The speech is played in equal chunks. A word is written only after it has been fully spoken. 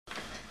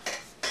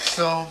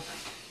So,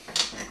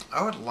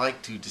 I would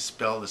like to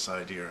dispel this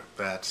idea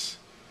that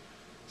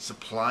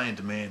supply and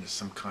demand is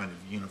some kind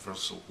of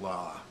universal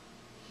law,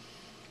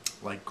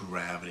 like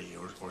gravity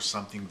or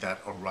something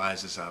that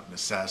arises out of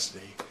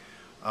necessity.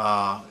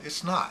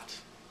 It's not.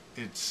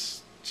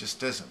 It's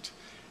just isn't.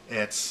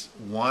 It's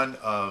one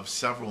of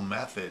several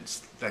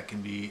methods that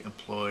can be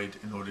employed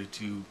in order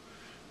to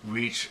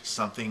reach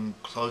something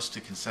close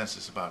to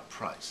consensus about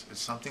price.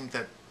 It's something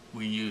that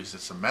we use.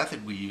 It's a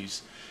method we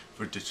use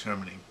for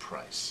determining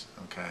price,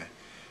 okay?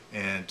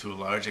 And to a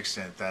large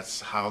extent, that's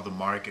how the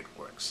market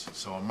works.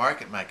 So a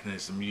market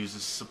mechanism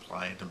uses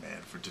supply and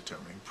demand for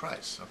determining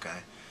price, okay?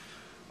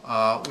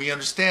 We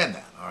understand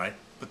that, all right?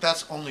 But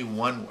that's only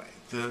one way.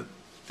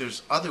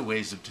 There's other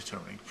ways of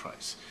determining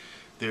price.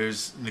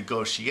 There's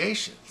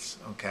negotiations,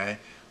 okay?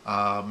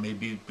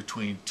 Maybe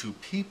between two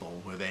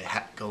people where they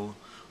haggle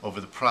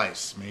over the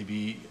price.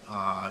 Maybe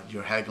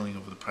you're haggling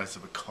over the price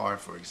of a car,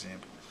 for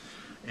example.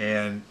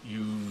 And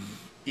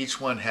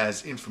each one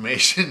has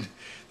information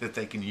that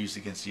they can use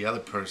against the other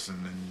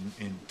person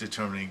in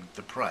determining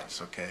the price,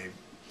 okay?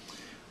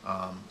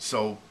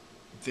 So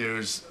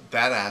there's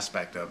that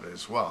aspect of it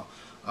as well.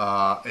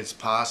 It's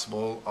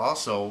possible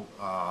also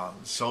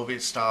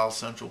Soviet-style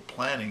central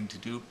planning to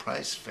do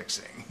price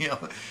fixing,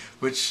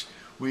 which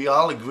we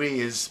all agree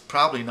is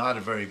probably not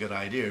a very good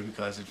idea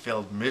because it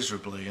failed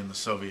miserably in the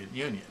Soviet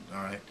Union,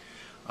 all right?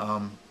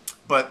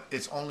 But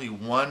it's only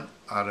one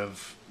out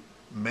of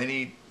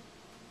many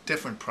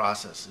different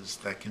processes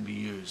that can be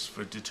used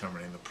for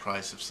determining the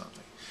price of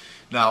something.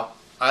 Now,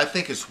 I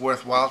think it's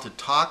worthwhile to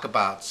talk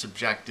about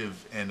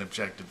subjective and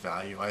objective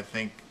value. I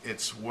think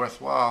it's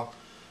worthwhile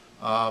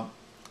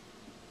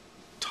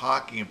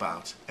talking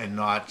about and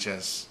not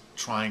just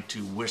trying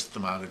to wish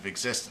them out of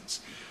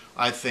existence.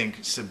 I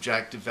think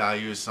subjective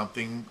value is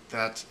something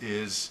that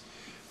is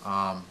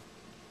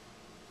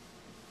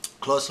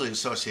closely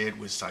associated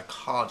with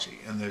psychology,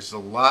 and there's a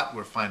lot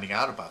we're finding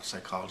out about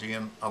psychology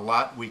and a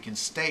lot we can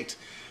state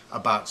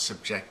about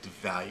subjective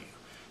value,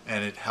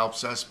 and it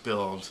helps us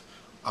build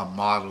a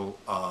model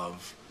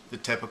of the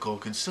typical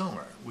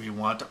consumer. We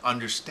want to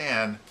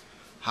understand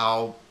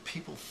how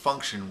people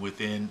function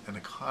within an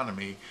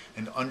economy,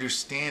 and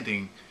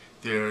understanding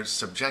their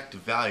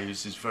subjective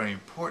values is very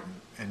important,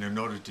 and in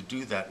order to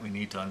do that we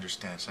need to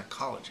understand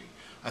psychology.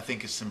 I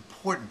think it's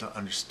important to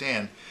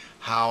understand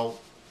how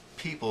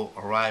people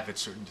arrive at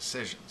certain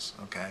decisions,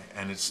 okay?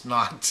 And it's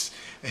not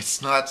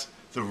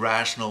the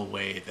rational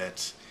way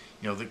that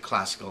the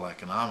classical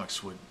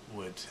economics would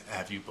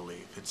have you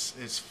believe.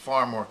 It's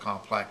far more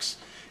complex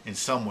in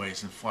some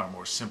ways and far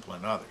more simple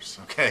in others,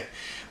 okay?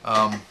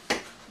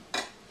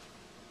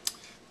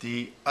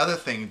 The other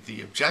thing,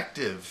 the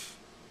objective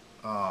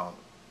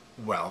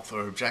wealth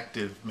or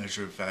objective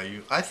measure of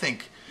value, I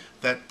think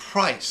that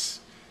price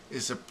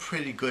is a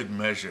pretty good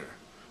measure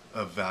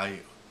of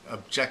value,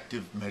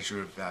 objective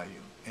measure of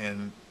value,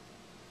 and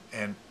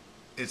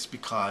it's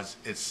because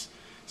it's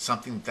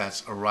something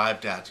that's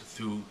arrived at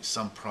through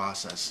some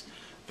process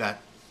that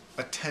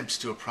attempts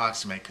to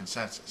approximate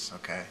consensus,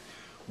 okay,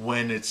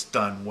 when it's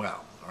done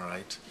well, all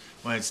right?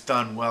 When it's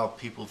done well,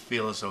 people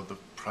feel as though the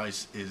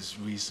price is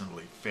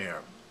reasonably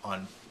fair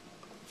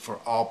for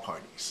all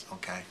parties,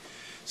 okay?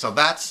 So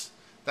that's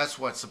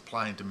what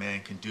supply and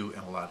demand can do in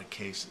a lot of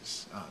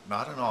cases.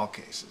 Not in all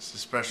cases,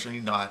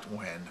 especially not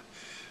when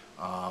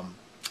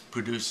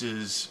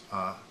producers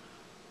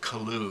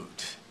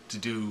collude to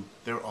do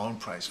their own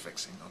price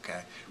fixing,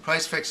 okay?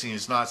 Price fixing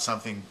is not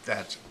something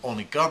that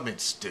only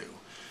governments do.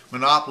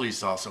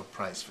 Monopolies also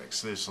price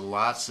fix. There's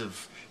lots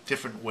of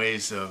different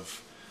ways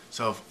of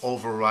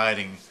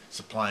overriding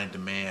supply and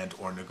demand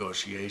or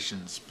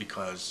negotiations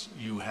because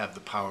you have the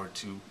power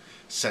to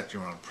set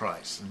your own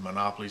price. And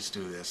monopolies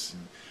do this,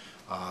 and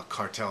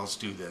cartels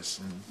do this,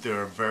 and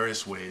there are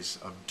various ways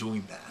of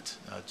doing that,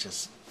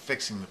 just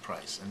fixing the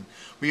price. And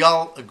we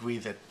all agree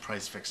that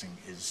price fixing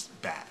is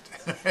bad.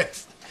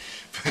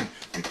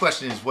 The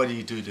question is, what do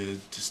you do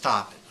to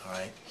stop it, all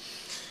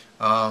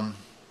right?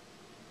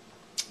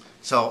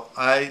 So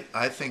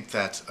I think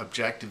that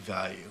objective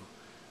value,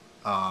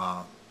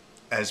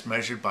 as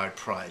measured by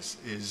price,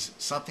 is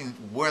something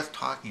worth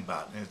talking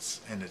about,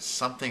 and it's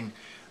something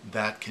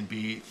that can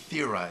be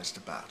theorized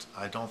about.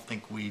 I don't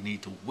think we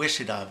need to wish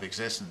it out of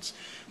existence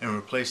and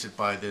replace it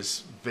by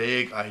this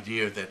vague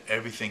idea that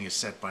everything is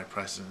set by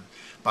precedent,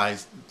 by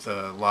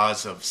the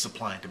laws of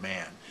supply and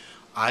demand.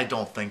 I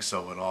don't think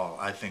so at all.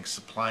 I think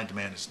supply and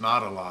demand is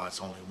not a law. It's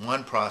only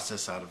one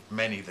process out of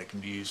many that can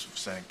be used for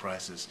setting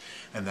prices,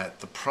 and that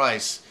the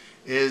price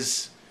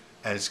is,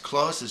 as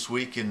close as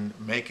we can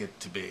make it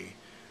to be,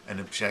 an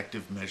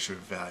objective measure of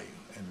value.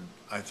 And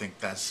I think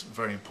that's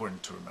very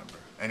important to remember.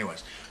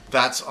 Anyways,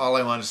 that's all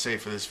I want to say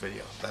for this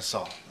video. That's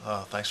all.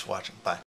 Thanks for watching. Bye.